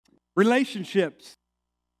Relationships,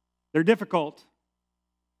 they're difficult.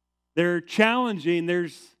 They're challenging.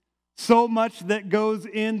 There's so much that goes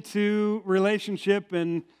into relationship.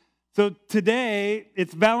 And so today,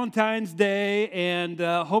 it's Valentine's Day, and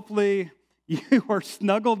hopefully you are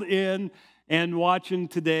snuggled in and watching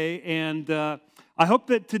today. And I hope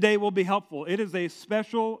that today will be helpful. It is a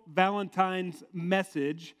special Valentine's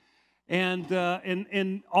message, and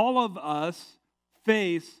all of us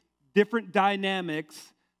face different dynamics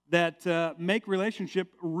that make relationship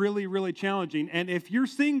really, really challenging. And if you're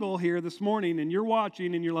single here this morning and you're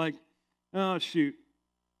watching and you're like, oh, shoot,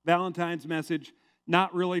 Valentine's message,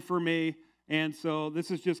 not really for me. And so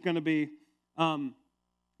this is just going to be,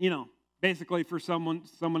 basically for someone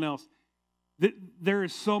else. There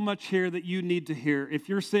is so much here that you need to hear. If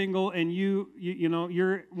you're single and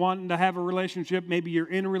you're wanting to have a relationship, maybe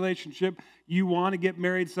you're in a relationship, you want to get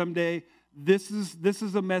married someday, this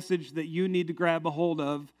is a message that you need to grab a hold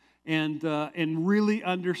of and really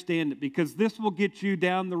understand it, because this will get you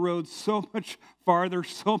down the road so much farther,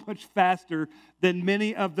 so much faster than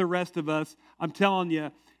many of the rest of us. I'm telling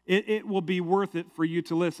you, it will be worth it for you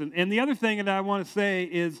to listen. And the other thing that I want to say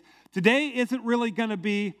is today isn't really going to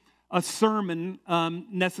be a sermon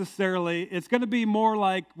necessarily. It's going to be more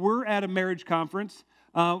like we're at a marriage conference,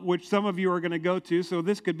 which some of you are going to go to, so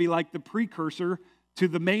this could be like the precursor to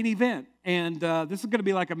the main event. And this is going to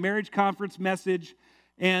be like a marriage conference message,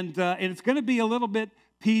 and it's going to be a little bit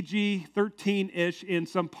PG-13-ish in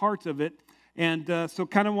some parts of it, and so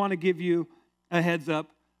kind of want to give you a heads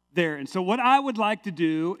up there. And so what I would like to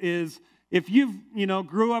do is, if you've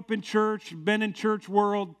grew up in church, been in church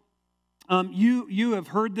world, you have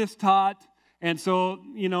heard this taught, and so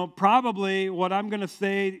probably what I'm going to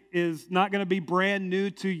say is not going to be brand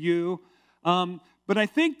new to you. But I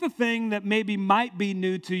think the thing that maybe might be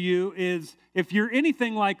new to you is, if you're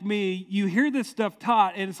anything like me, you hear this stuff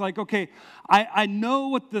taught, and it's like, okay, I know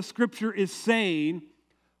what the Scripture is saying.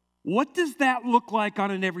 What does that look like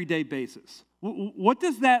on an everyday basis? What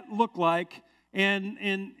does that look like,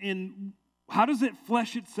 and how does it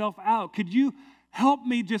flesh itself out? Could you help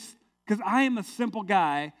me just, because I am a simple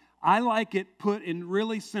guy, I like it put in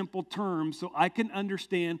really simple terms so I can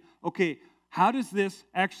understand, okay, how does this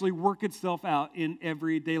actually work itself out in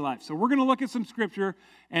everyday life? So we're going to look at some Scripture,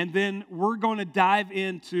 and then we're going to dive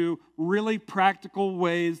into really practical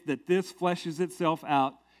ways that this fleshes itself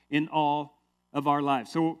out in all of our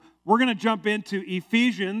lives. So we're going to jump into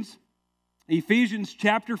Ephesians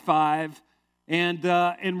chapter 5, and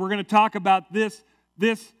we're going to talk about this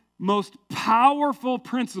most powerful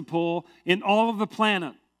principle in all of the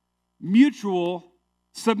planet: mutual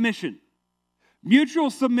submission. Mutual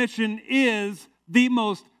submission is the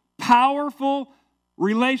most powerful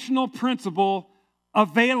relational principle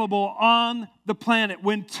available on the planet.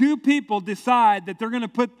 When two people decide that they're going to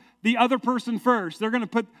put the other person first, they're going to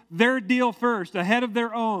put their deal first ahead of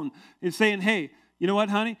their own, and saying, hey, you know what,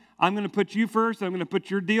 honey? I'm going to put you first. I'm going to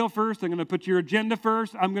put your deal first. I'm going to put your agenda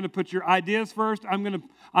first. I'm going to put your ideas first. I'm going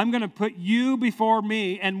to put you before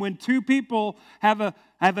me. And when two people have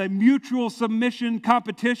a mutual submission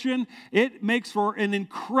competition, it makes for an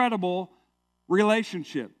incredible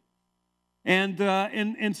relationship. And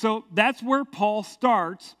so that's where Paul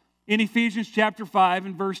starts in Ephesians chapter 5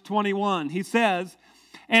 and verse 21. He says,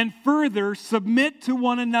 "And further submit to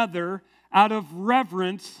one another out of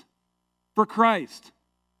reverence for Christ."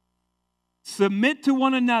 Submit to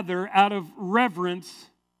one another out of reverence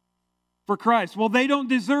for Christ. Well, they don't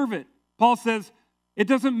deserve it. Paul says, it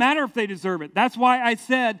doesn't matter if they deserve it. That's why I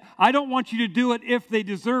said, I don't want you to do it if they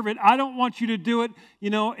deserve it. I don't want you to do it,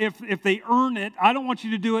 if they earn it. I don't want you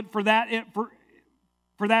to do it for that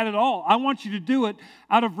at all. I want you to do it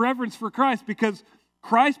out of reverence for Christ, because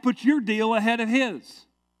Christ put your deal ahead of his.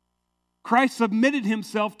 Christ submitted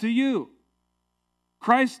himself to you.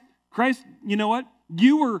 Christ, you know what?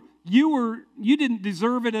 You didn't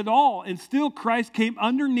deserve it at all, and still Christ came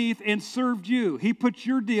underneath and served you. He put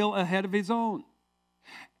your deal ahead of his own.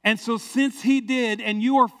 And so since he did, and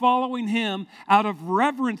you are following him out of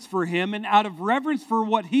reverence for him and out of reverence for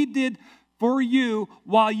what he did for you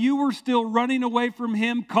while you were still running away from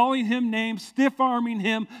him, calling him names, stiff-arming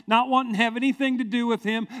him, not wanting to have anything to do with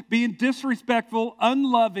him, being disrespectful,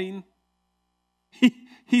 unloving,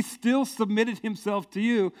 he still submitted himself to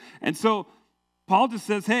you. And so Paul just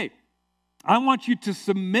says, hey, I want you to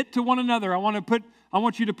submit to one another. I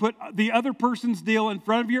want you to put the other person's deal in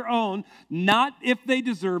front of your own, not if they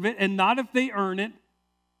deserve it and not if they earn it,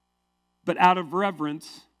 but out of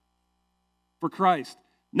reverence for Christ.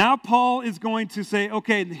 Now Paul is going to say,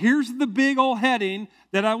 okay, here's the big old heading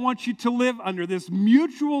that I want you to live under, this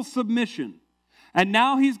mutual submission. And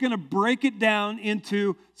now he's going to break it down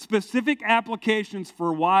into specific applications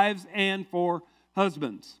for wives and for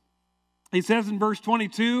husbands. He says in verse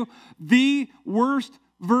 22, the worst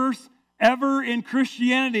verse ever in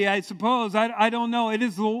Christianity, I suppose. I don't know. It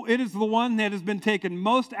is the one that has been taken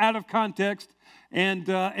most out of context and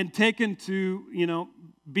taken to,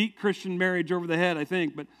 beat Christian marriage over the head, I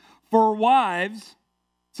think. But for wives,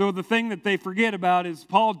 so the thing that they forget about is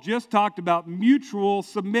Paul just talked about mutual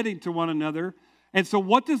submitting to one another. And so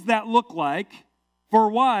what does that look like? For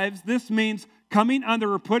wives, this means coming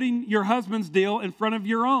under or putting your husband's deal in front of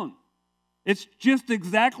your own. It's just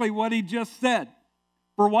exactly what he just said.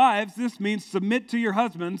 For wives, this means submit to your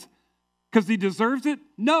husbands because he deserves it?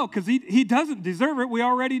 No, because he doesn't deserve it. We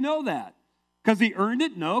already know that. Because he earned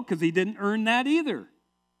it? No, because he didn't earn that either.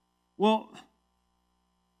 Well,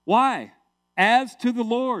 why? As to the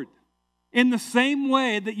Lord. In the same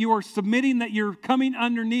way that you are submitting, that you're coming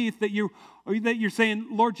underneath, that you're saying,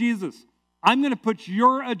 Lord Jesus, I'm going to put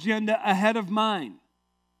your agenda ahead of mine.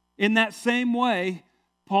 In that same way,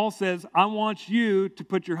 Paul says, I want you to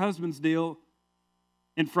put your husband's deal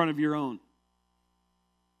in front of your own.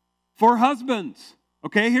 For husbands,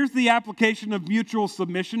 okay, here's the application of mutual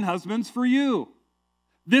submission, husbands, for you.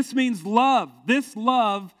 This means love. This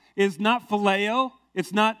love is not phileo.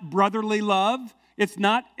 It's not brotherly love. It's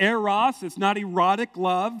not eros. It's not erotic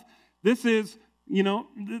love. This is,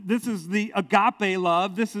 this is the agape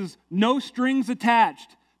love. This is no strings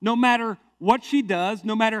attached. No matter what she does,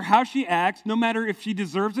 no matter how she acts, no matter if she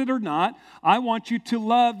deserves it or not, I want you to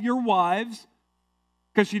love your wives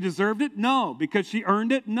because she deserved it? No. Because she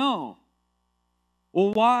earned it? No.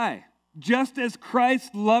 Well, why? Just as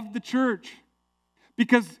Christ loved the church.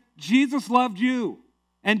 Because Jesus loved you.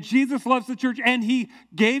 And Jesus loves the church. And he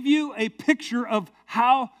gave you a picture of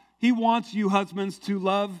how he wants you, husbands, to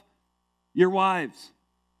love your wives.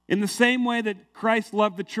 In the same way that Christ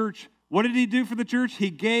loved the church, what did he do for the church? He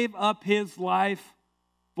gave up his life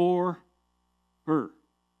for her.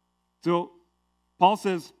 So Paul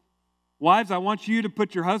says, wives, I want you to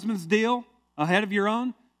put your husband's deal ahead of your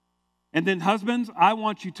own. And then husbands, I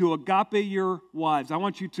want you to agape your wives. I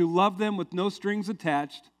want you to love them with no strings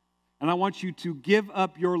attached. And I want you to give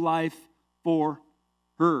up your life for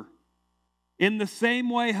her. In the same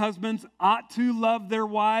way, husbands ought to love their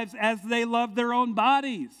wives as they love their own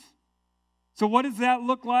bodies. So what does that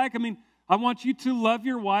look like? I mean, I want you to love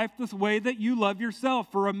your wife the way that you love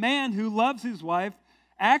yourself. For a man who loves his wife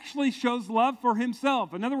actually shows love for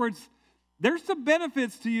himself. In other words, there's some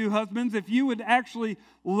benefits to you, husbands, if you would actually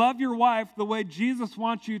love your wife the way Jesus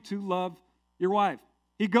wants you to love your wife.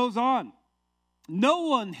 He goes on. No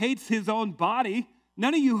one hates his own body.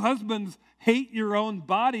 None of you husbands hate your own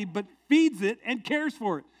body, but feeds it and cares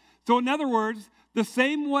for it. So in other words, the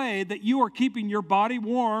same way that you are keeping your body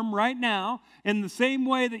warm right now, in the same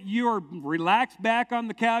way that you are relaxed back on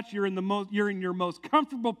the couch, you're in your most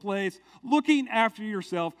comfortable place, looking after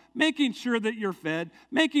yourself, making sure that you're fed,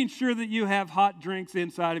 making sure that you have hot drinks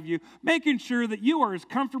inside of you, making sure that you are as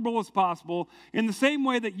comfortable as possible. In the same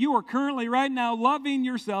way that you are currently right now loving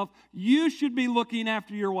yourself, you should be looking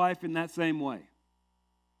after your wife in that same way.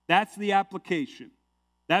 That's the application.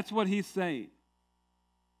 That's what he's saying.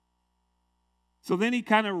 So then he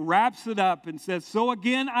kind of wraps it up and says, so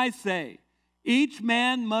again I say, each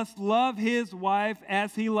man must love his wife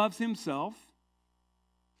as he loves himself,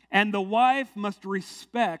 and the wife must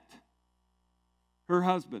respect her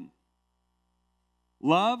husband.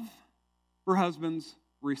 Love for husbands,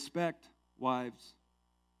 respect wives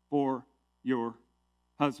for your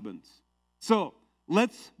husbands. So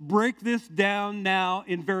let's break this down now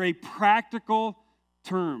in very practical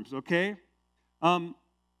terms, okay?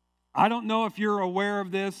 I don't know if you're aware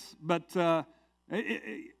of this, but I'm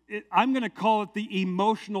going to call it the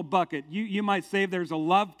emotional bucket. You might say there's a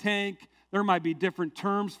love tank. There might be different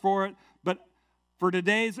terms for it. But for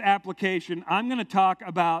today's application, I'm going to talk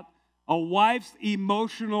about a wife's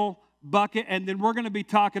emotional bucket, and then we're going to be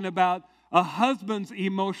talking about a husband's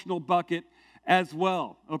emotional bucket as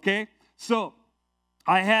well, okay? So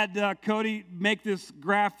I had Cody make this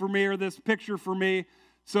graph for me, or this picture for me.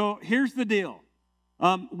 So here's the deal.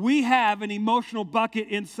 We have an emotional bucket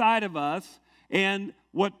inside of us, and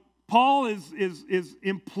what Paul is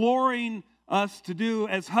imploring us to do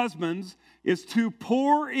as husbands is to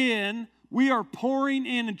pour in. We are pouring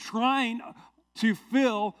in and trying to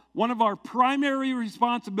fill one of our primary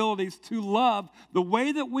responsibilities to love the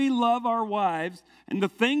way that we love our wives, and the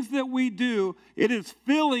things that we do, it is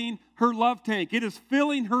filling her love tank. It is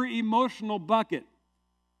filling her emotional bucket.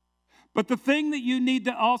 But the thing that you need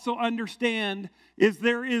to also understand is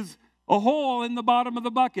there is a hole in the bottom of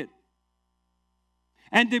the bucket.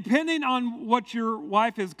 And depending on what your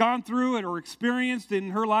wife has gone through or experienced in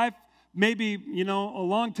her life, maybe, a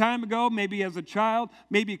long time ago, maybe as a child,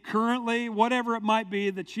 maybe currently, whatever it might be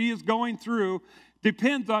that she is going through,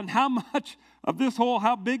 depends on how much of this hole,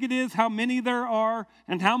 how big it is, how many there are,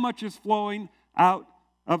 and how much is flowing out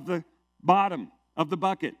of the bottom of the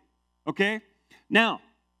bucket. Okay? Now,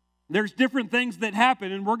 there's different things that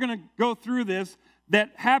happen, and we're going to go through this,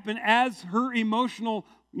 that happen as her emotional,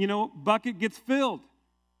 bucket gets filled,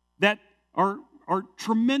 that are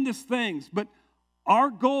tremendous things. But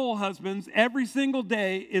our goal, husbands, every single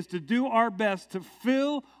day is to do our best to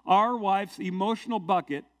fill our wife's emotional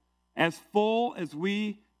bucket as full as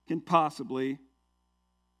we can possibly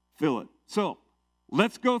fill it. So,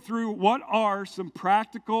 let's go through what are some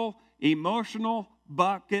practical emotional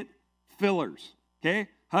bucket fillers. Okay?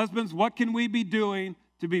 Husbands, what can we be doing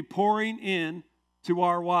to be pouring in to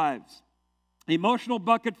our wives? Emotional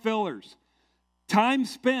bucket fillers. Time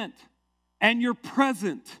spent and you're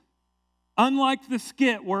present. Unlike the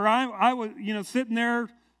skit where I was, sitting there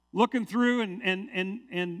looking through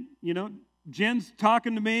and Jen's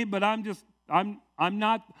talking to me, but I'm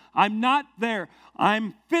not there.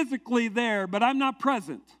 I'm physically there, but I'm not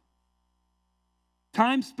present.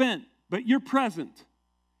 Time spent, but you're present.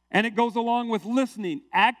 And it goes along with listening,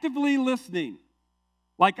 actively listening.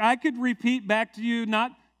 Like I could repeat back to you,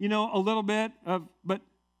 not, a little bit of, but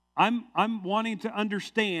I'm wanting to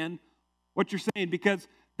understand what you're saying, because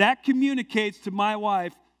that communicates to my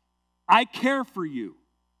wife, I care for you.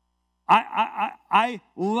 I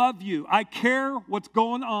love you. I care what's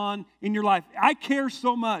going on in your life. I care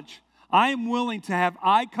so much. I am willing to have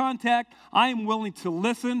eye contact. I am willing to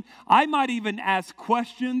listen. I might even ask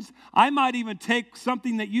questions. I might even take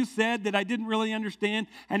something that you said that I didn't really understand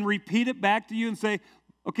and repeat it back to you and say,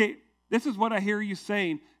 okay, this is what I hear you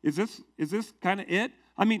saying. Is this kind of it?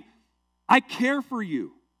 I mean, I care for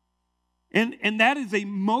you. And that is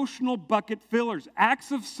emotional bucket fillers,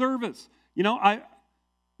 acts of service.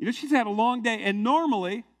 She's had a long day, and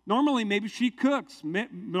normally maybe she cooks.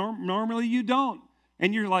 Normally you don't.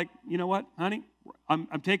 And you're like, you know what, honey,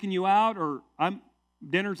 I'm taking you out, or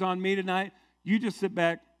dinner's on me tonight. You just sit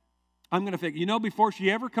back. I'm going to figure, before she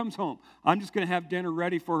ever comes home, I'm just going to have dinner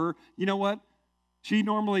ready for her. You know what? She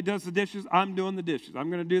normally does the dishes. I'm doing the dishes. I'm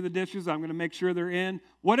going to do the dishes. I'm going to make sure they're in.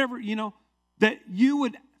 Whatever, that you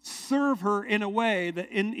would serve her in a way that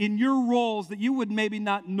in your roles that you would maybe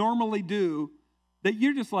not normally do, that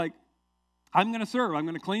you're just like, I'm going to serve. I'm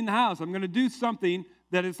going to clean the house. I'm going to do something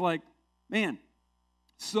that is like, man,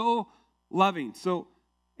 so loving. So,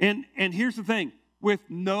 and here's the thing, with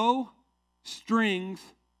no strings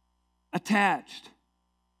attached.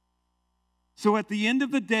 So at the end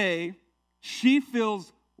of the day, she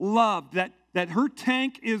feels loved, that her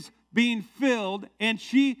tank is being filled, and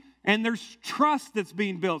there's trust that's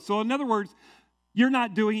being built. So in other words, you're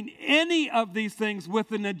not doing any of these things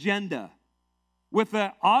with an agenda. With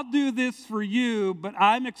I'll do this for you, but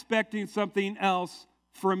I'm expecting something else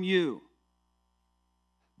from you.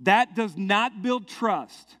 That does not build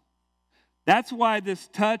trust. That's why this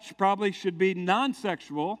touch probably should be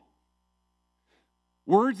non-sexual.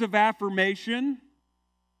 Words of affirmation.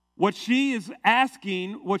 What she's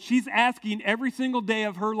asking every single day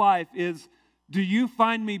of her life is, do you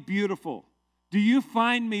find me beautiful? Do you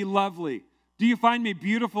find me lovely? Do you find me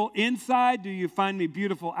beautiful inside? Do you find me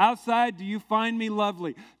beautiful outside? Do you find me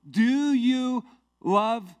lovely? Do you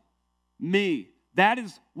love me? That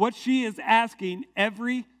is what she is asking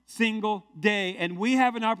every single day. And we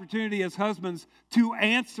have an opportunity as husbands to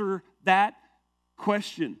answer that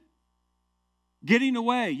question. Getting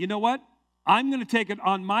away. You know what? I'm going to take it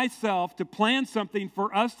on myself to plan something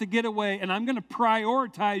for us to get away, and I'm going to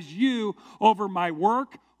prioritize you over my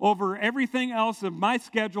work, over everything else of my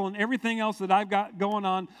schedule and everything else that I've got going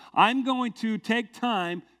on. I'm going to take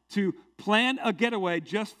time to plan a getaway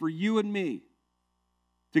just for you and me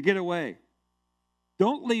to get away.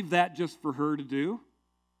 Don't leave that just for her to do.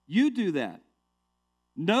 You do that.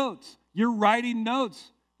 Notes. You're writing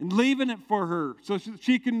notes and leaving it for her so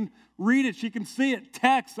she can read it, she can see it.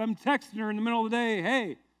 Text. I'm texting her in the middle of the day.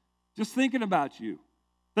 Hey, just thinking about you.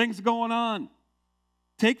 Things going on.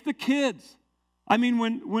 Take the kids. I mean,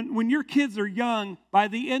 when your kids are young, by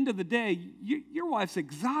the end of the day, your wife's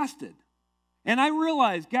exhausted. And I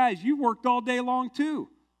realize, guys, you worked all day long too.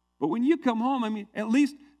 But when you come home, I mean, at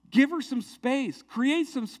least give her some space. Create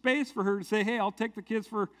some space for her to say, hey, I'll take the kids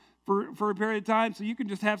for a period of time so you can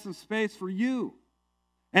just have some space for you.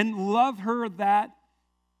 And love her that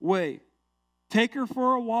way. Take her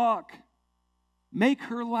for a walk. Make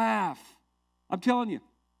her laugh. I'm telling you,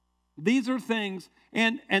 these are things,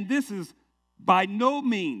 and this is by no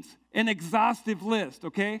means an exhaustive list,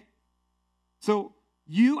 okay? So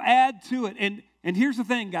you add to it. And here's the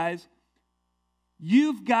thing, guys.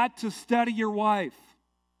 You've got to study your wife.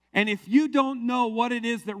 And if you don't know what it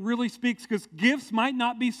is that really speaks, because gifts might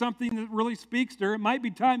not be something that really speaks to her, it might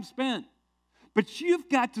be time spent. But you've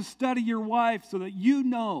got to study your wife so that you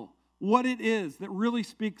know what it is that really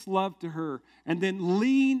speaks love to her, and then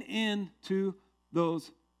lean into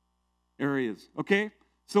those areas, okay?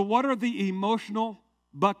 So what are the emotional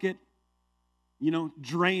bucket,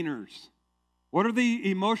 drainers? What are the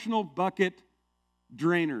emotional bucket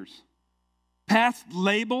drainers? Past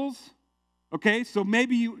labels, okay? So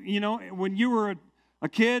maybe, when you were a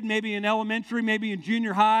kid, maybe in elementary, maybe in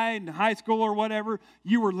junior high, in high school or whatever,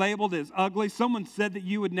 you were labeled as ugly. Someone said that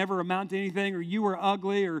you would never amount to anything, or you were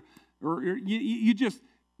ugly, or you just,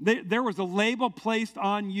 there was a label placed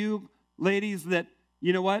on you, ladies, that,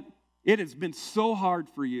 you know what? It has been so hard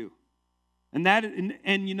for you.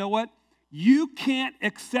 And you know what? You can't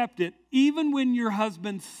accept it even when your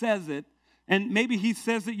husband says it, and maybe he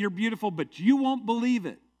says that you're beautiful, but you won't believe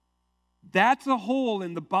it. That's a hole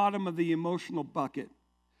in the bottom of the emotional bucket.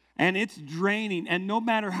 And it's draining. And no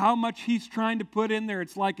matter how much he's trying to put in there,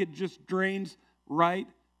 it's like it just drains right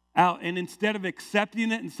out. And instead of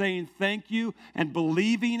accepting it and saying thank you and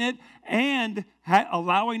believing it and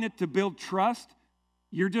allowing it to build trust,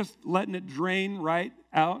 you're just letting it drain right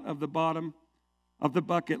out of the bottom of the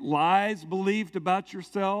bucket. Lies believed about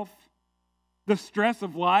yourself, the stress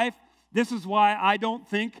of life. This is why I don't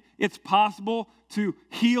think it's possible to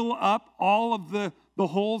heal up all of the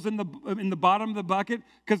holes in the bottom of the bucket,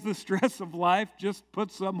 because the stress of life just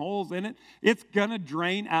puts some holes in it. It's going to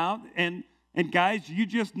drain out. And guys, you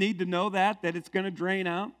just need to know that it's going to drain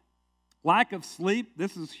out. Lack of sleep,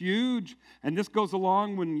 this is huge. And this goes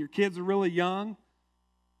along when your kids are really young.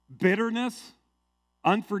 Bitterness,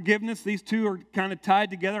 unforgiveness, these two are kind of tied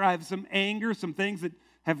together. I have some anger, some things that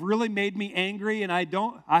have really made me angry, and I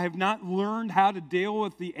have not learned how to deal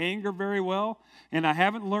with the anger very well, and I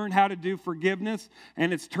haven't learned how to do forgiveness,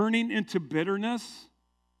 and it's turning into bitterness.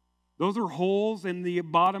 Those are holes in the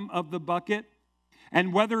bottom of the bucket.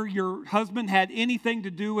 And whether your husband had anything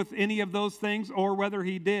to do with any of those things, or whether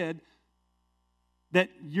he did, that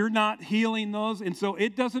you're not healing those, and so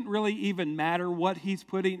it doesn't really even matter what he's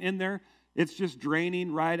putting in there. It's just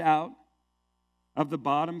draining right out of the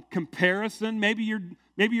bottom. Comparison, maybe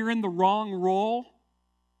you're in the wrong role.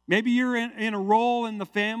 Maybe you're in a role in the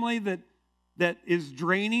family that is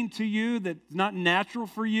draining to you, that's not natural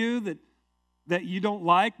for you, that you don't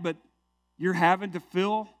like, but you're having to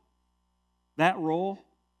fill that role.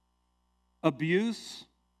 Abuse,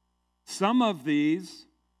 some of these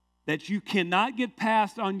that you cannot get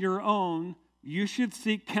past on your own, you should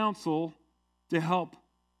seek counsel to help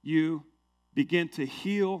you begin to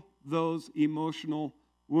heal those emotional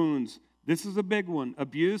wounds. This is a big one.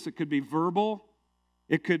 Abuse, it could be verbal,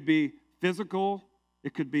 it could be physical,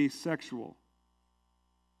 it could be sexual.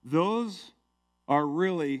 Those are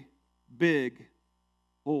really big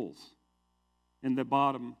holes in the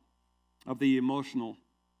bottom of the emotional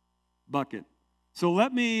bucket. So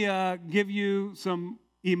let me give you some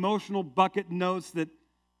emotional bucket notes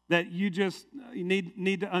that you just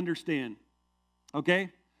need to understand.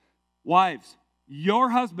 Okay? Wives, your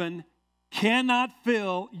husband cannot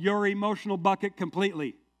fill your emotional bucket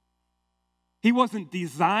completely. He wasn't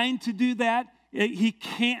designed to do that. He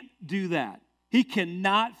can't do that. He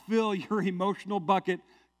cannot fill your emotional bucket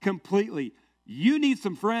completely. You need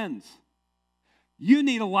some friends. You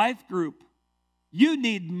need a life group. You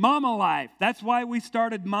need Mama Life. That's why we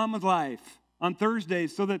started Mama's Life on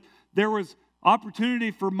Thursdays, so that there was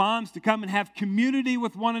opportunity for moms to come and have community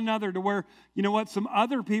with one another, to where, you know what, some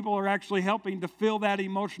other people are actually helping to fill that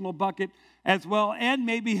emotional bucket as well, and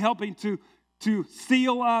maybe helping to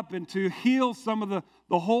seal up and to heal some of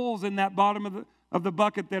the holes in that bottom of the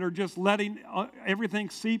bucket that are just letting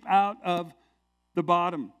everything seep out of the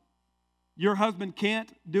bottom. Your husband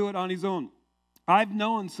can't do it on his own. I've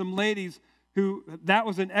known some ladies who that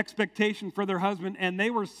was an expectation for their husband, and they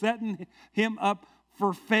were setting him up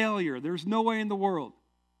for failure. There's no way in the world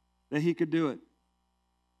that he could do it.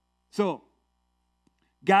 So,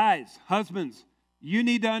 guys, husbands, you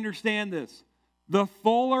need to understand this. The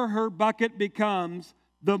fuller her bucket becomes,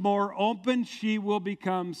 the more open she will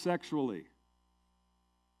become sexually.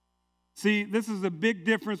 See, this is a big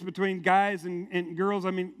difference between guys and girls.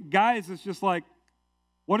 I mean, guys, it's just like,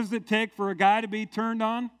 what does it take for a guy to be turned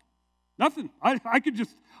on? Nothing. I could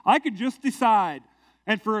just decide.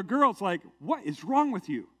 And for a girl, it's like, what is wrong with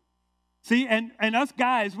you? See, and us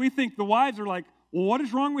guys, we think the wives are like, well, what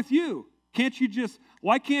is wrong with you?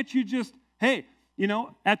 Why can't you just, hey,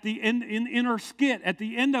 at the end, in our skit, at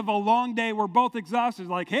the end of a long day, we're both exhausted,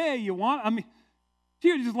 like, hey, you want? I mean,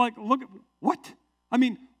 she was just like, look, what? I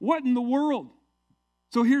mean, what in the world?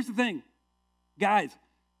 So here's the thing, guys,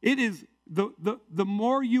 it is the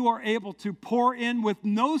more you are able to pour in with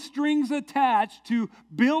no strings attached to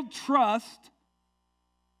build trust,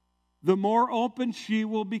 the more open she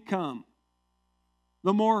will become.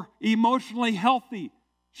 The more emotionally healthy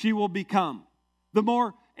she will become. The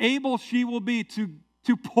more able she will be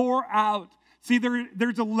to pour out. See,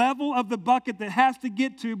 there's a level of the bucket that has to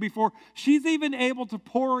get to before she's even able to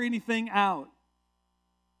pour anything out.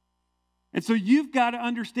 And so you've got to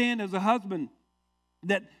understand as a husband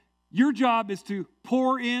that your job is to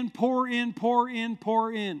pour in, pour in, pour in,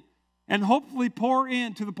 pour in. And hopefully pour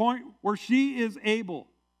in to the point where she is able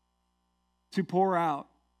to pour out.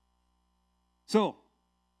 So,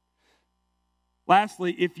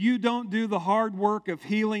 lastly, if you don't do the hard work of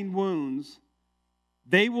healing wounds,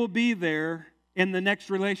 they will be there in the next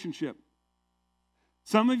relationship.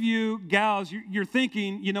 Some of you gals, you're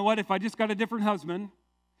thinking, you know what, if I just got a different husband,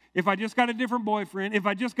 if I just got a different boyfriend, if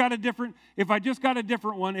I just got a different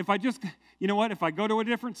one, if I go to a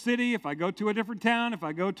different city, if I go to a different town, if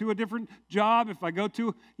I go to a different job, if I go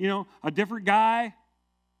to, a different guy,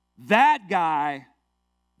 that guy,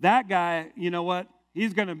 you know what?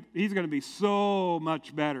 He's gonna be so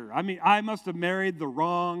much better. I mean, I must have married the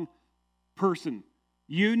wrong person.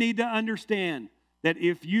 You need to understand that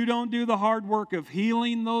if you don't do the hard work of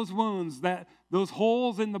healing those wounds, those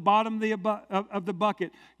holes in the bottom of the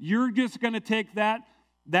bucket, you're just going to take that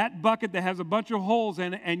bucket that has a bunch of holes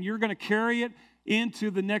in it, and you're going to carry it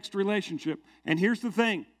into the next relationship. And here's the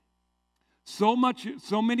thing. So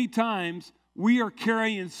many times, we are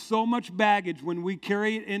carrying so much baggage when we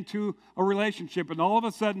carry it into a relationship, and all of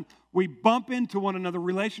a sudden, we bump into one another.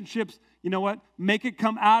 Relationships, you know what, make it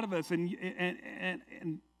come out of us.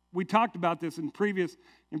 And we talked about this in previous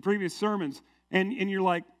sermons, and you're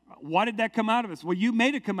like, why did that come out of us? Well, you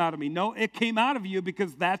made it come out of me. No, it came out of you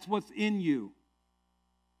because that's what's in you.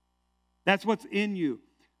 That's what's in you.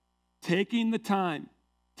 Taking the time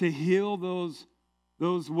to heal those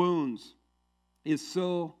wounds is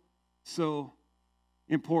so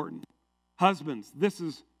important. Husbands, this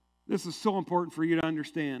is so important for you to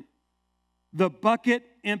understand. The bucket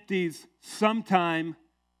empties sometime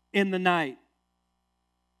in the night.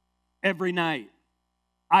 Every night.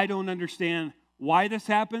 I don't understand why this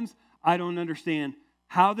happens. I don't understand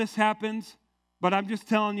how this happens. But I'm just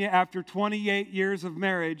telling you, after 28 years of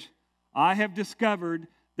marriage, I have discovered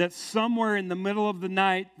that somewhere in the middle of the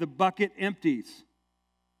night, the bucket empties.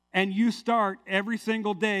 And you start every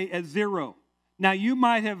single day at zero. Now, you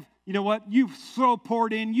might have, you know what, you've so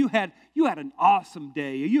poured in. You had an awesome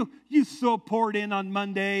day. You so poured in on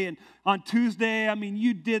Monday, and on Tuesday, I mean,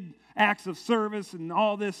 you did acts of service and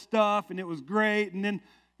all this stuff, and it was great. And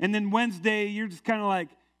then Wednesday, you're just kind of like,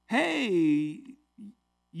 hey,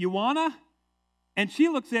 you wanna? And she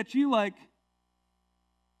looks at you like,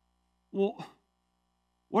 well,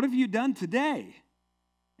 what have you done today?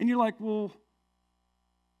 And you're like, well,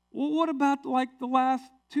 what about like the last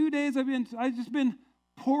 2 days I've just been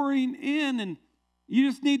pouring in, and you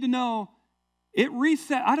just need to know it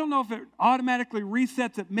reset. I don't know if it automatically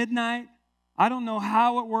resets at midnight. I don't know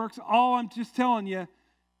how it works. All I'm just telling you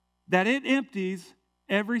that it empties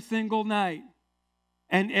every single night.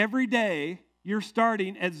 And every day you're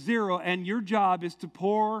starting at zero, and your job is to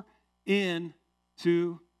pour in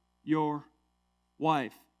to your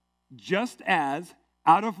wife. Just as,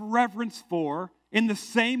 out of reverence for, in the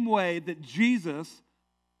same way that Jesus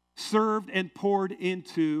served and poured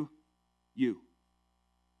into you.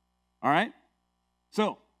 All right?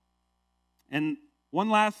 So, and one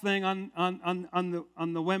last thing on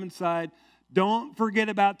the women's side, don't forget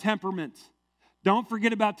about temperaments. Don't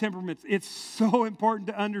forget about temperaments. It's so important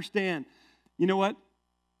to understand. You know what?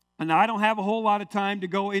 And I don't have a whole lot of time to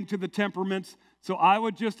go into the temperaments, so I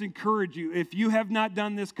would just encourage you, if you have not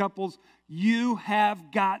done this, couples, you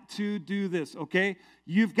have got to do this, okay?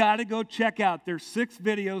 You've got to go check out. There's 6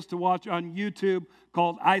 videos to watch on YouTube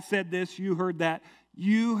called I Said This, You Heard That.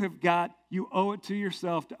 You owe it to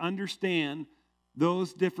yourself to understand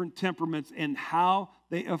those different temperaments and how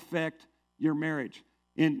they affect your marriage.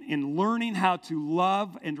 In learning how to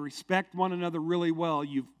love and respect one another really well,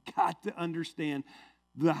 you've got to understand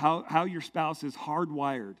how your spouse is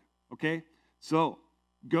hardwired, okay? So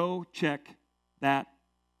go check that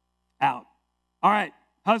out. All right,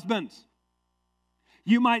 husbands,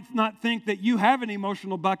 you might not think that you have an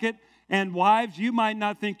emotional bucket, And wives, you might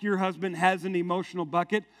not think your husband has an emotional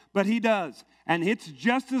bucket, but he does. And it's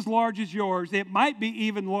just as large as yours. It might be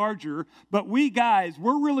even larger, but we guys,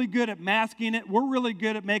 we're really good at masking it. We're really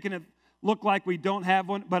good at making it look like we don't have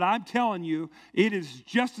one. But I'm telling you, it is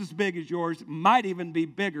just as big as yours. It might even be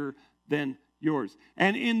bigger than yours.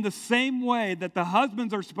 And in the same way that the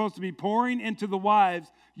husbands are supposed to be pouring into the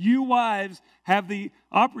wives, you wives have the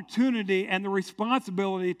opportunity and the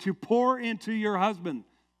responsibility to pour into your husband.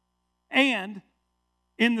 And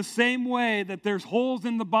in the same way that there's holes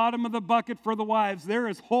in the bottom of the bucket for the wives, there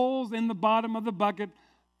is holes in the bottom of the bucket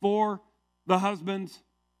for the husbands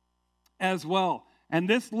as well. And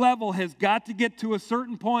this level has got to get to a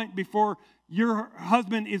certain point before your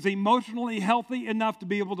husband is emotionally healthy enough to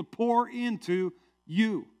be able to pour into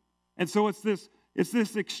you. And so it's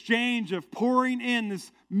this exchange of pouring in,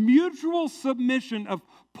 this mutual submission of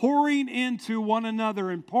pouring into one another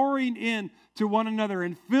and pouring in to one another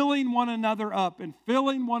and filling one another up and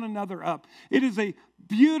filling one another up. It is a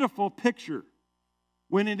beautiful picture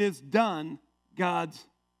when it is done God's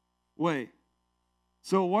way.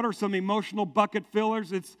 So what are some emotional bucket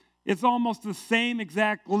fillers? It's almost the same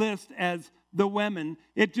exact list as the women.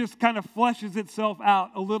 It just kind of fleshes itself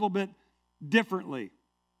out a little bit differently.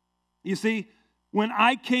 You see, when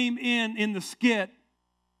I came in the skit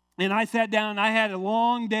and I sat down and I had a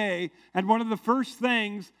long day, and one of the first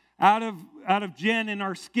things out of Jen in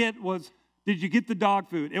our skit was, did you get the dog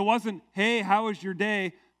food? It wasn't, hey, how was your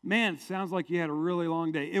day? Man, it sounds like you had a really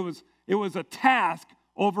long day. It was a task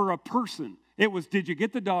over a person. It was, did you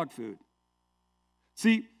get the dog food?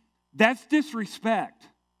 See, that's disrespect.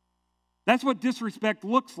 That's what disrespect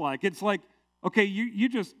looks like. It's like, okay, you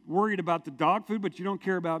just worried about the dog food, but you don't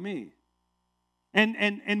care about me.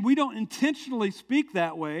 And we don't intentionally speak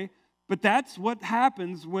that way, but that's what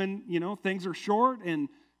happens when, things are short and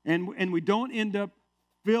we don't end up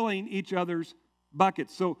filling each other's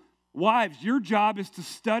buckets. So wives, your job is to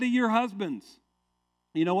study your husbands.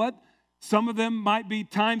 You know what? Some of them might be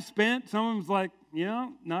time spent. Some of them's like,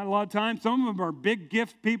 not a lot of time. Some of them are big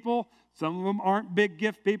gift people. Some of them aren't big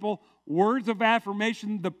gift people. Words of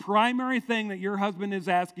affirmation, the primary thing that your husband is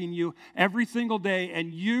asking you every single day,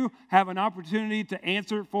 and you have an opportunity to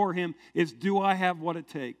answer it for him, is, do I have what it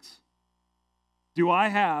takes? Do I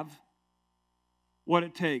have what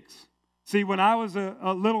it takes? See, when I was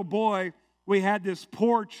a little boy, we had this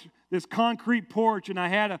porch, this concrete porch, and I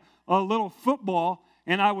had a little football,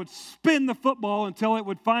 and I would spin the football until it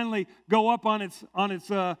would finally go up on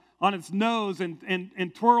its nose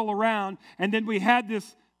and twirl around. And then we had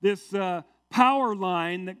this power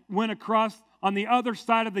line that went across on the other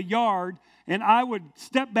side of the yard, and I would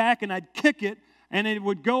step back and I'd kick it, and it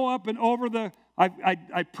would go up and over the.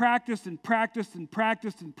 I practiced and practiced and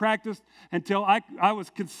practiced and practiced until I was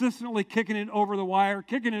consistently kicking it over the wire,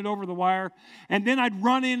 and then I'd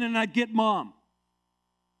run in and I'd get Mom.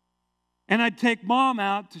 And I'd take Mom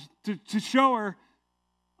out to show her,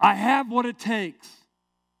 I have what it takes.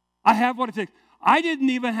 I have what it takes. I didn't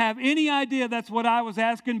even have any idea that's what I was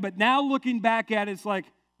asking, but now looking back at it, it's like,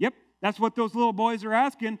 yep, that's what those little boys are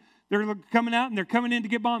asking. They're coming out and they're coming in to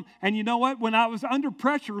get Mom. And you know what? When I was under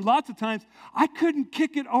pressure, lots of times, I couldn't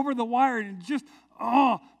kick it over the wire and just,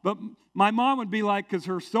 But my mom would be like, because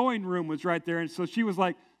her sewing room was right there, and so she was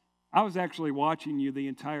like, I was actually watching you the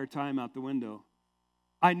entire time out the window.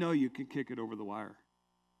 I know you can kick it over the wire.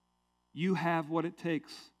 You have what it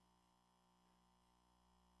takes.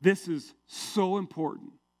 This is so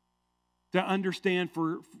important to understand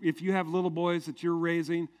for if you have little boys that you're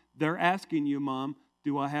raising, they're asking you, Mom,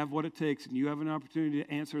 do I have what it takes? And you have an opportunity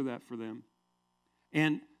to answer that for them.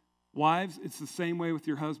 And wives, it's the same way with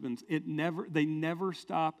your husbands. They never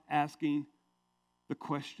stop asking the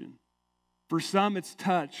question. For some, it's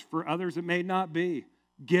touch. For others, it may not be.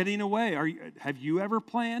 Getting away. Have you ever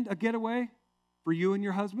planned a getaway for you and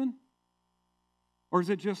your husband? Or is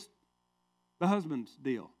it just the husband's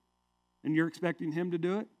deal? And you're expecting him to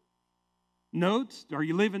do it? Notes? Are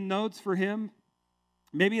you leaving notes for him?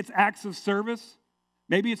 Maybe it's acts of service.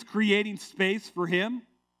 Maybe it's creating space for him,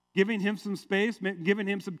 giving him some space, giving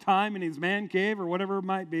him some time in his man cave or whatever it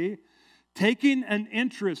might be. Taking an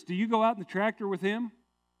interest. Do you go out in the tractor with him?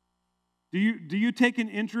 Do you take an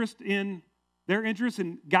interest in their interests?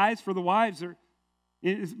 And guys, for the wives,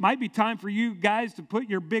 it might be time for you guys to put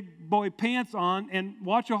your big boy pants on and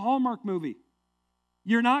watch a Hallmark movie.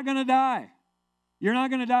 You're not going to die. You're not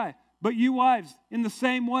going to die. But you wives, in the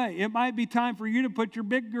same way, it might be time for you to put your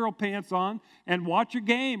big girl pants on and watch a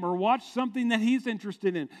game or watch something that he's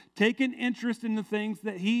interested in. Take an interest in the things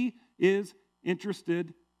that he is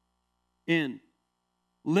interested in.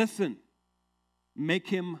 Listen. Make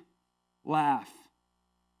him laugh.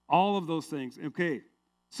 All of those things. Okay,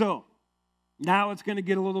 so now it's going to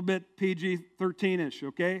get a little bit PG-13-ish,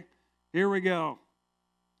 okay? Here we go.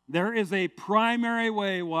 There is a primary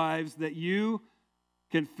way, wives, that you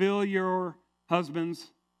can fill your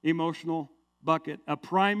husband's emotional bucket. A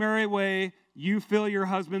primary way you fill your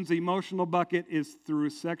husband's emotional bucket is through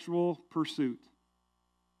sexual pursuit.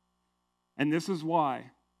 And this is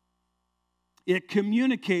why. It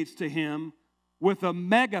communicates to him with a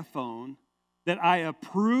megaphone that I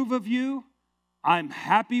approve of you, I'm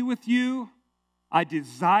happy with you, I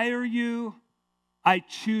desire you, I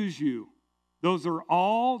choose you. Those are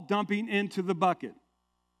all dumping into the bucket.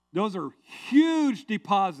 Those are huge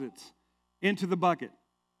deposits into the bucket.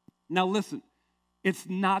 Now listen, it's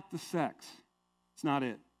not the sex. It's not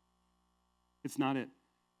it. It's not it.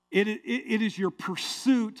 It is your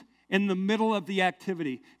pursuit in the middle of the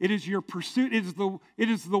activity. It is your pursuit. It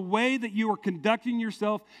is the way that you are conducting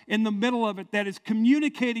yourself in the middle of it that is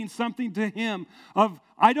communicating something to him of,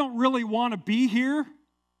 I don't really want to be here,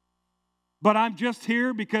 but I'm just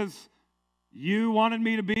here because you wanted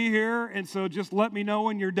me to be here, and so just let me know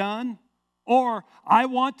when you're done. Or I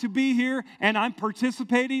want to be here, and I'm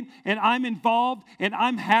participating, and I'm involved, and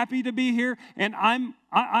I'm happy to be here, and I'm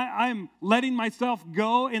letting myself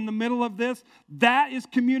go in the middle of this. That is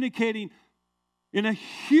communicating in a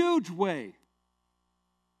huge way.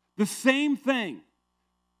 The same thing.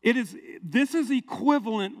 This is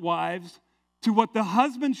equivalent, wives, to what the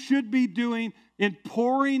husband should be doing in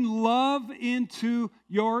pouring love into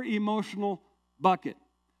your emotional bucket.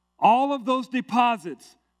 All of those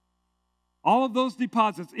deposits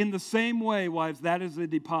in the same way, wives, that is a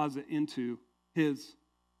deposit into his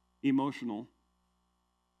emotional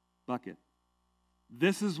bucket.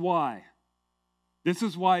 This is why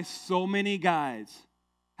so many guys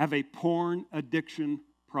have a porn addiction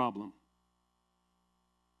problem.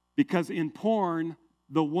 Because in porn,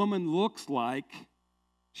 the woman looks like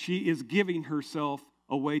she is giving herself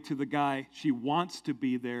away to the guy. She wants to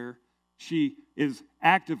be there. She is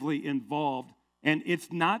actively involved. And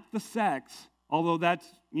it's not the sex, although that's,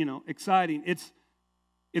 exciting.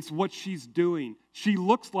 It's what she's doing. She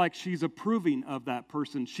looks like she's approving of that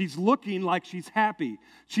person. She's looking like she's happy.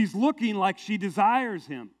 She's looking like she desires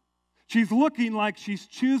him. She's looking like she's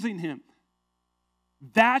choosing him.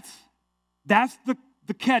 That's the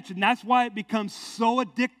catch, and that's why it becomes so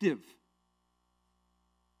addictive.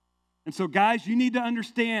 And so, guys, you need to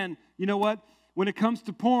understand, you know what? When it comes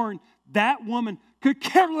to porn, that woman could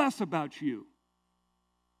care less about you.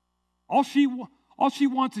 All she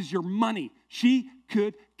wants is your money. She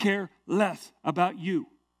could care less about you.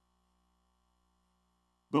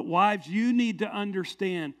 But wives, you need to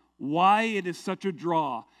understand why it is such a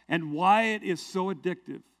draw and why it is so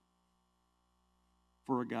addictive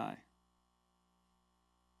for a guy.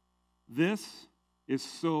 This is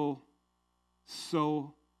so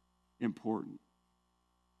important.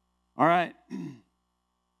 All right.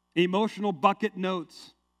 Emotional bucket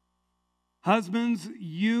notes. Husbands,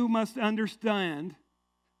 you must understand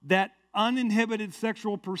that uninhibited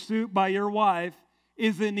sexual pursuit by your wife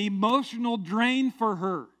is an emotional drain for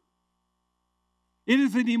her. It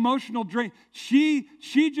is an emotional drain. She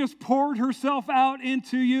just poured herself out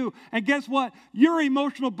into you. And guess what? Your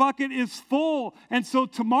emotional bucket is full. And so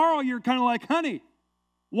tomorrow you're kind of like, honey,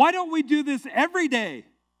 why don't we do this every day?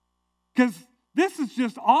 Because this is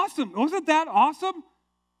just awesome. Wasn't that awesome?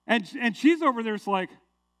 And she's over there, it's like,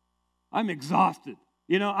 I'm exhausted.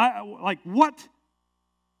 What?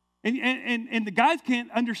 And the guys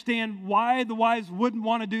can't understand why the wives wouldn't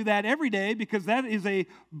want to do that every day, because that is a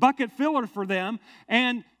bucket filler for them.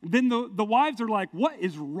 And then the wives are like, what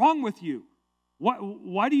is wrong with you?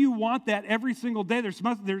 Why do you want that every single day?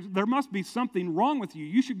 There must be something wrong with you.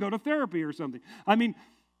 You should go to therapy or something.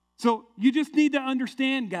 So you just need to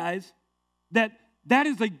understand, guys, that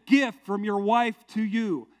is a gift from your wife to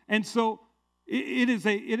you. And so it is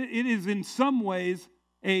in some ways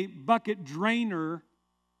a bucket drainer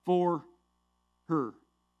for her.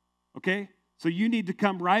 Okay? So you need to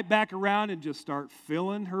come right back around and just start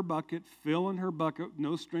filling her bucket,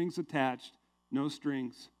 no strings attached, no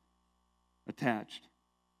strings attached.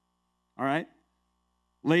 All right?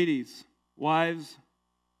 Ladies, wives,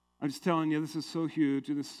 I'm just telling you, this is so huge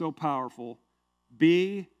and this is so powerful.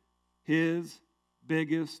 Be his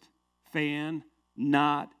biggest fan,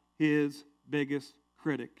 not his biggest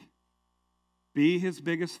critic. Be his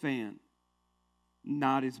biggest fan,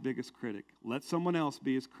 not his biggest critic. Let someone else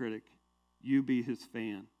be his critic. You be his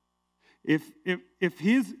fan. If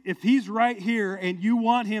he's right here and you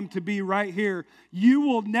want him to be right here, you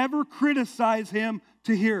will never criticize him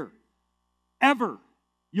to here. Ever.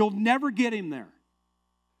 You'll never get him there.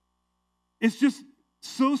 It's just,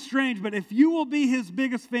 So strange, but if you will be his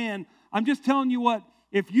biggest fan, I'm just telling you what,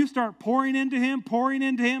 if you start pouring into him, pouring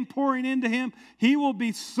into him, pouring into him, he will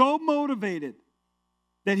be so motivated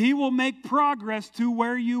that he will make progress to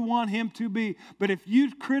where you want him to be. But if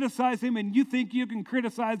you criticize him and you think you can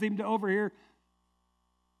criticize him to over here,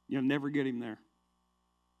 you'll never get him there.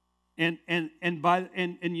 And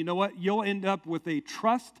you know what? You'll end up with a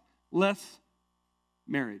trustless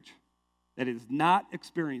marriage that is not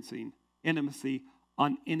experiencing intimacy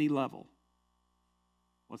on any level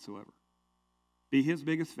whatsoever. Be his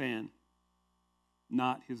biggest fan,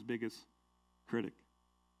 not his biggest critic.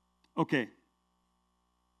 Okay.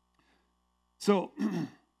 So,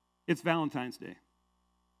 it's Valentine's Day.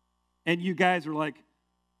 And you guys are like,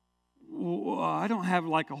 well, I don't have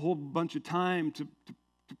like a whole bunch of time to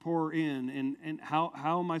pour in. And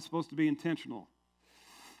how am I supposed to be intentional?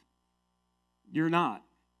 You're not.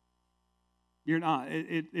 You're not.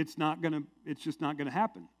 It's just not gonna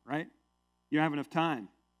happen, right? You don't have enough time.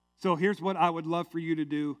 So here's what I would love for you to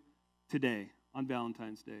do today on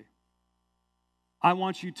Valentine's Day. I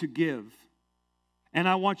want you to give. And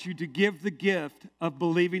I want you to give the gift of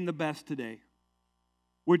believing the best today.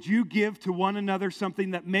 Would you give to one another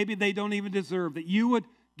something that maybe they don't even deserve? That you would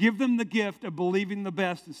give them the gift of believing the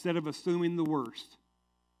best instead of assuming the worst.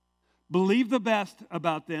 Believe the best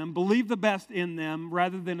about them. Believe the best in them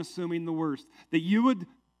rather than assuming the worst. That you would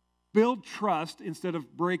build trust instead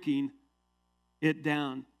of breaking it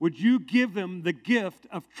down. Would you give them the gift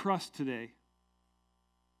of trust today?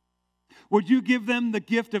 Would you give them the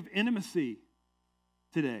gift of intimacy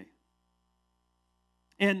today?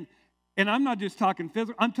 And I'm not just talking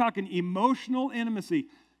physical, I'm talking emotional intimacy.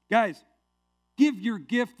 Guys, give your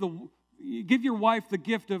wife the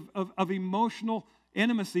gift of emotional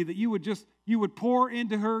intimacy, that you would pour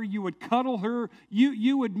into her, you would cuddle her,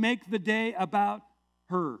 you would make the day about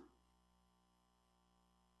her.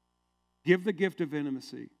 Give the gift of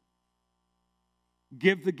intimacy.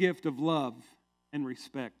 Give the gift of love and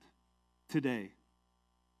respect today.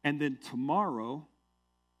 And then tomorrow,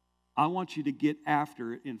 I want you to get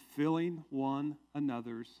after it in filling one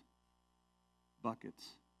another's buckets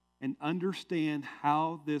and understand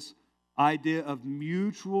how this idea of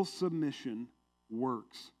mutual submission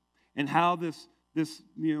works and how this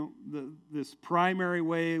primary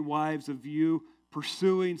way, wives, of you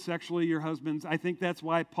pursuing sexually your husbands. I think that's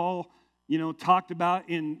why Paul, talked about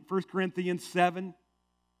in 1 Corinthians 7,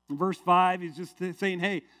 verse 5, he's just saying,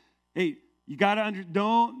 hey, you got to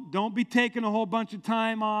don't be taking a whole bunch of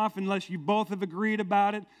time off unless you both have agreed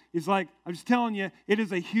about it. It's like, I'm just telling you, it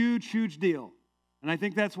is a huge, huge deal. And I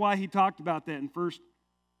think that's why he talked about that in 1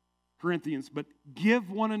 Corinthians. But give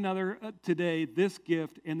one another today this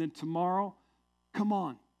gift, and then tomorrow, come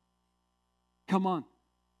on.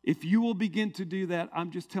 If you will begin to do that,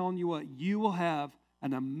 I'm just telling you what, you will have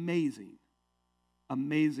an amazing,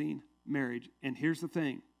 amazing marriage. And here's the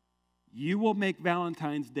thing. You will make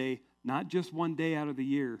Valentine's Day not just one day out of the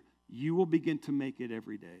year. You will begin to make it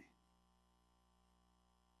every day.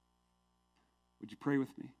 Would you pray with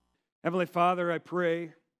me? Heavenly Father, I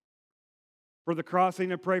pray for the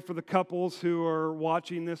crossing. I pray for the couples who are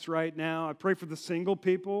watching this right now. I pray for the single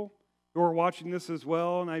people who are watching this as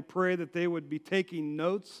well. And I pray that they would be taking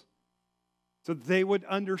notes so that they would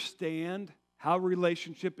understand how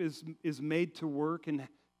relationship is made to work, and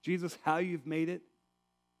Jesus, how you've made it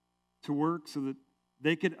to work, so that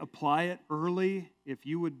they could apply it early if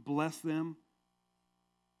you would bless them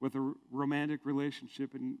with a romantic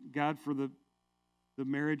relationship. And God, for the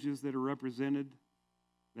marriages that are represented,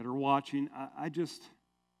 that are watching,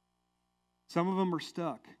 some of them are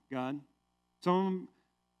stuck, God. Some of them,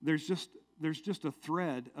 there's just a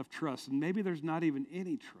thread of trust, and maybe there's not even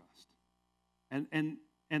any trust.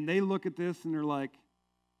 And they look at this and they're like,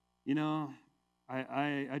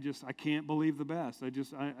 I can't believe the best.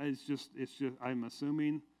 I'm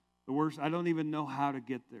assuming the worst. I don't even know how to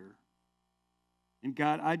get there. And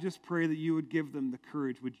God, I just pray that you would give them the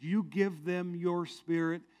courage. Would you give them your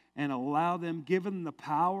Spirit and allow them, give them the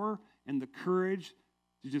power and the courage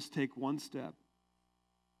to just take one step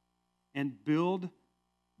and build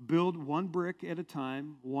one brick at a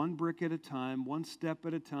time, one brick at a time, one step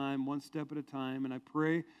at a time, one step at a time. And I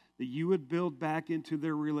pray that you would build back into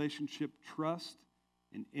their relationship trust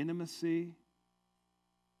and intimacy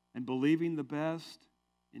and believing the best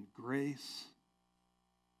and grace.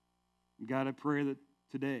 And God, I pray that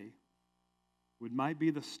today might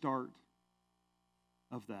be the start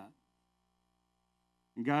of that.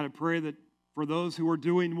 And God, I pray that for those who are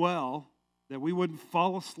doing well, that we wouldn't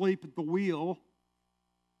fall asleep at the wheel,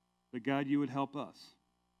 but God, you would help us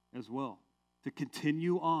as well to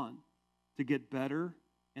continue on, to get better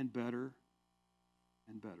and better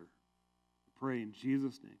and better. I pray in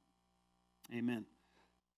Jesus' name. Amen.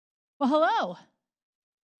 Well, hello.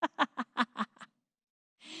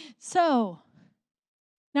 So,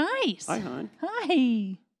 nice. Hi, hon.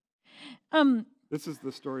 Hi. This is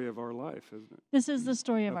the story of our life, isn't it? This is the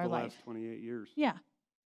story of our the life. last 28 years. Yeah,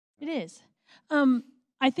 it is.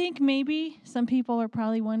 I think maybe some people are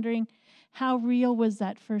probably wondering, how real was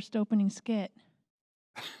that first opening skit?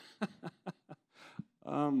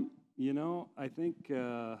 I think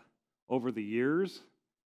over the years,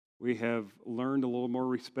 we have learned a little more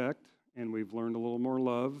respect and we've learned a little more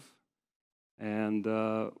love. And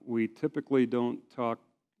we typically don't talk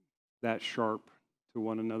that sharp to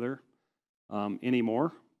one another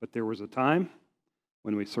anymore. But there was a time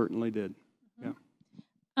when we certainly did. Mm-hmm.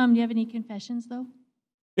 Yeah. Do you have any confessions, though?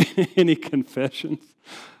 Any confessions?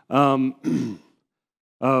 Of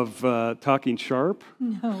talking sharp?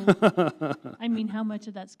 No. I mean, how much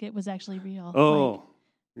of that skit was actually real? Oh,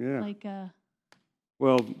 yeah.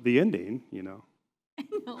 Well, the ending, I know.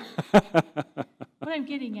 What I'm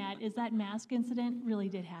getting at is that mask incident really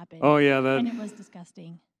did happen. Oh, yeah. And it was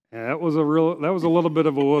disgusting. Yeah, that was a little bit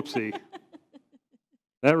of a whoopsie.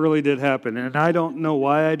 That really did happen. And I don't know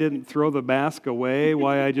why I didn't throw the mask away,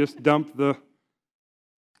 why I just dumped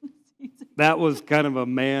that was kind of a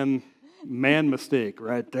man mistake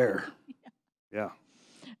right there. Yeah.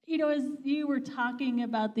 As you were talking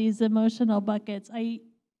about these emotional buckets, I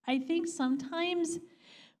think sometimes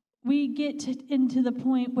we get into the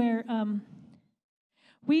point where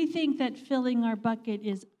we think that filling our bucket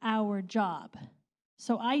is our job.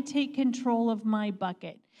 So I take control of my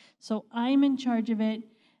bucket. So I'm in charge of it,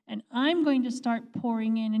 and I'm going to start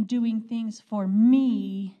pouring in and doing things for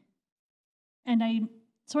me, and I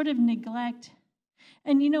sort of neglect.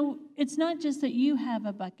 And it's not just that you have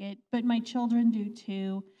a bucket, but my children do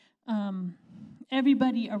too.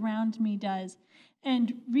 Everybody around me does.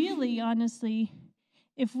 And really, honestly,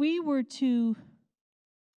 if we were to,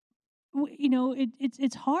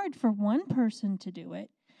 it's hard for one person to do it.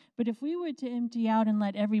 But if we were to empty out and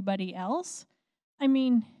let everybody else,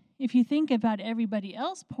 if you think about everybody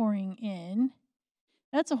else pouring in,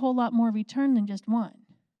 that's a whole lot more return than just one.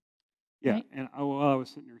 Yeah, right? And I was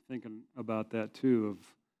sitting there thinking about that too.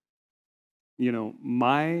 Of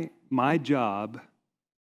my job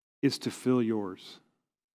is to fill yours,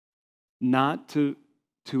 not to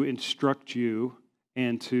instruct you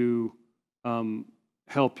and to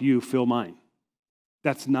help you fill mine.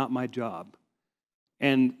 That's not my job.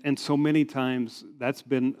 And so many times that's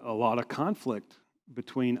been a lot of conflict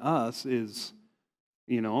between us. Is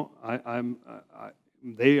she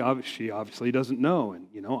obviously doesn't know, and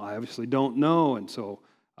I obviously don't know, and so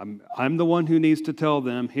I'm the one who needs to tell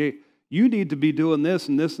them, hey, you need to be doing this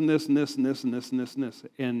and this and this and this and this and this and this and this,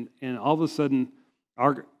 and all of a sudden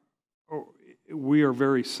we are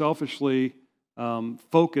very selfishly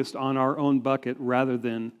focused on our own bucket rather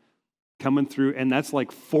than coming through, and that's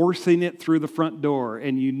like forcing it through the front door,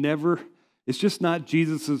 and it's just not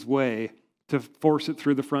Jesus's way to force it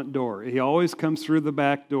through the front door. He always comes through the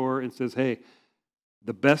back door and says, hey,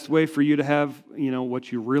 the best way for you to have,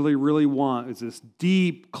 what you really, really want is this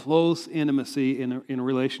deep, close intimacy in a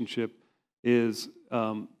relationship is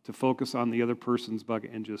to focus on the other person's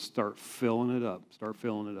bucket and just start filling it up.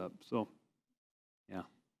 So, yeah.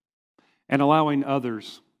 And allowing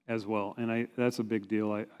others as well. And that's a big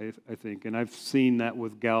deal, I think. And I've seen that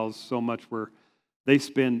with gals so much where they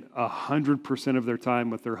spend 100% of their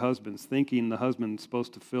time with their husbands, thinking the husband's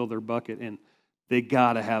supposed to fill their bucket, and they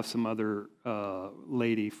got to have some other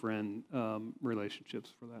lady friend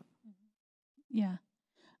relationships for that. Yeah.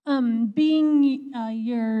 Being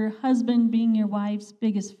your husband, being your wife's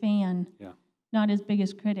biggest fan, not his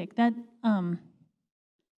biggest critic, that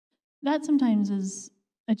sometimes is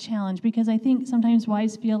a challenge, because I think sometimes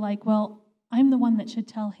wives feel like, well, I'm the one that should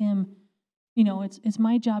tell him, it's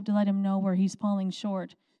my job to let him know where he's falling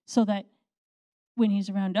short, so that when he's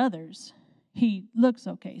around others, he looks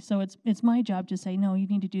okay. So it's my job to say, no, you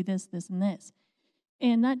need to do this, this, and this.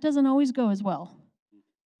 And that doesn't always go as well.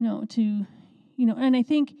 And I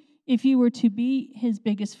think if you were to be his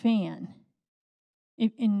biggest fan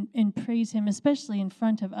and praise him, especially in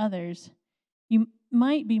front of others, you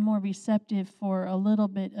might be more receptive for a little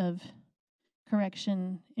bit of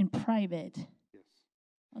correction in private. Yes.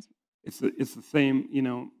 It's the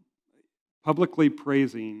same, publicly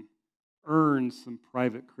praising earns some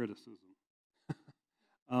private criticism.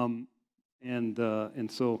 And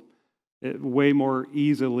so way more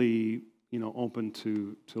easily, open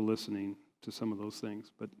to listening to some of those things.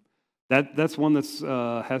 But that's one that's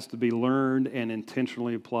has to be learned and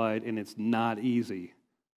intentionally applied, and it's not easy.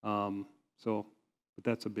 But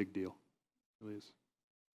that's a big deal. It really is.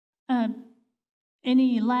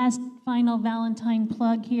 Any last final Valentine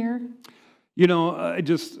plug here? You know,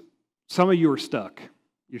 some of you are stuck.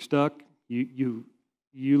 You're stuck. You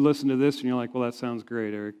listen to this and you're like, well, that sounds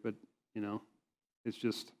great, Eric, but you know, it's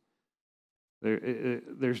just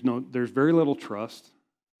there's very little trust,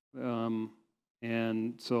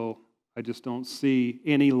 and so I just don't see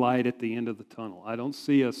any light at the end of the tunnel. I don't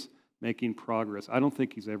see us making progress. I don't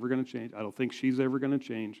think he's ever going to change. I don't think she's ever going to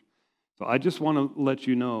change. So I just want to let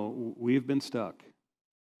you know we've been stuck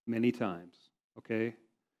many times, okay?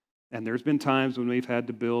 And there's been times when we've had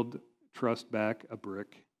to build trust back a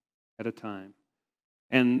brick at a time.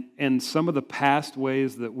 And some of the past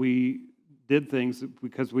ways that we did things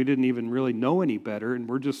because we didn't even really know any better, and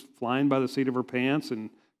we're just flying by the seat of our pants and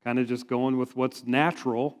kind of just going with what's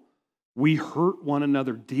natural, we hurt one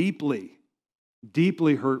another deeply,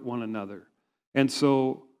 deeply hurt one another. And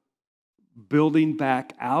so building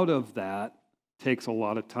back out of that takes a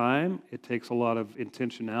lot of time. It takes a lot of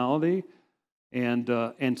intentionality. And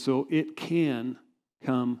so it can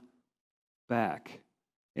come back.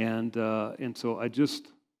 And so I just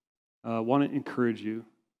want to encourage you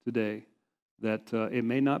today that it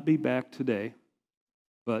may not be back today,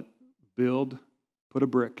 but put a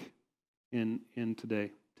brick in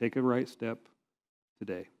today. Take a right step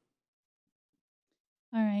today.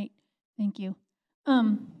 All right, thank you.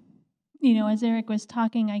 You know, as Eric was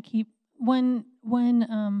talking, I keep one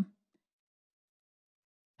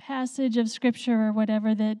passage of scripture or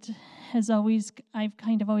whatever that I've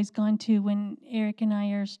kind of always gone to when Eric and I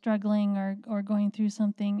are struggling or going through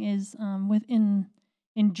something is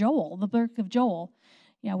in Joel, the book of Joel.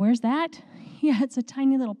 Yeah, where's that? Yeah, it's a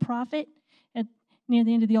tiny little prophet near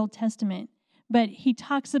the end of the Old Testament. But he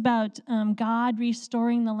talks about God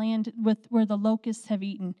restoring the land where the locusts have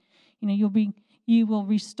eaten. You know, you will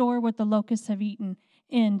restore what the locusts have eaten.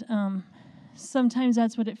 And sometimes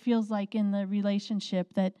that's what it feels like in the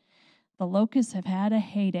relationship, that the locusts have had a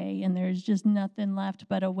heyday and there's just nothing left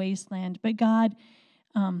but a wasteland. But God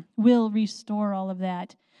will restore all of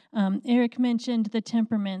that. Eric mentioned the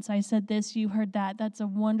temperaments. I said this, you heard that. That's a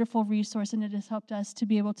wonderful resource, and it has helped us to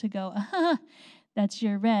be able to go, that's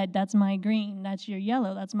your red, that's my green, that's your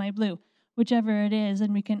yellow, that's my blue, whichever it is,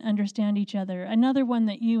 and we can understand each other. Another one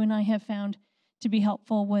that you and I have found to be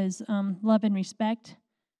helpful was Love and Respect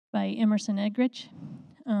by Emerson Eggerichs.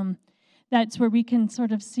 That's where we can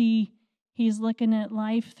sort of see he's looking at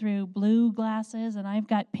life through blue glasses, and I've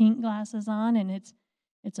got pink glasses on, and it's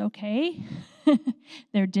okay.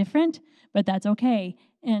 They're different, but that's okay.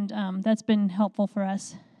 And that's been helpful for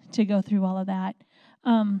us to go through all of that.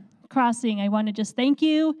 Crossing, I want to just thank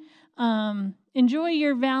you. Enjoy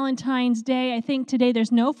your Valentine's Day. I think today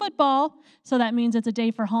there's no football, so that means it's a day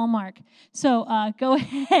for Hallmark. So go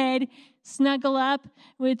ahead, snuggle up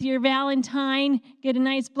with your Valentine, get a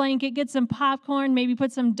nice blanket, get some popcorn, maybe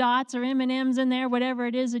put some dots or M&Ms in there, whatever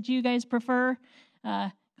it is that you guys prefer.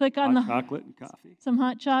 Click on hot chocolate and coffee. Some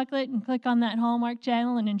hot chocolate, and click on that Hallmark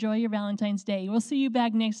channel and enjoy your Valentine's Day. We'll see you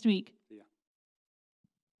back next week.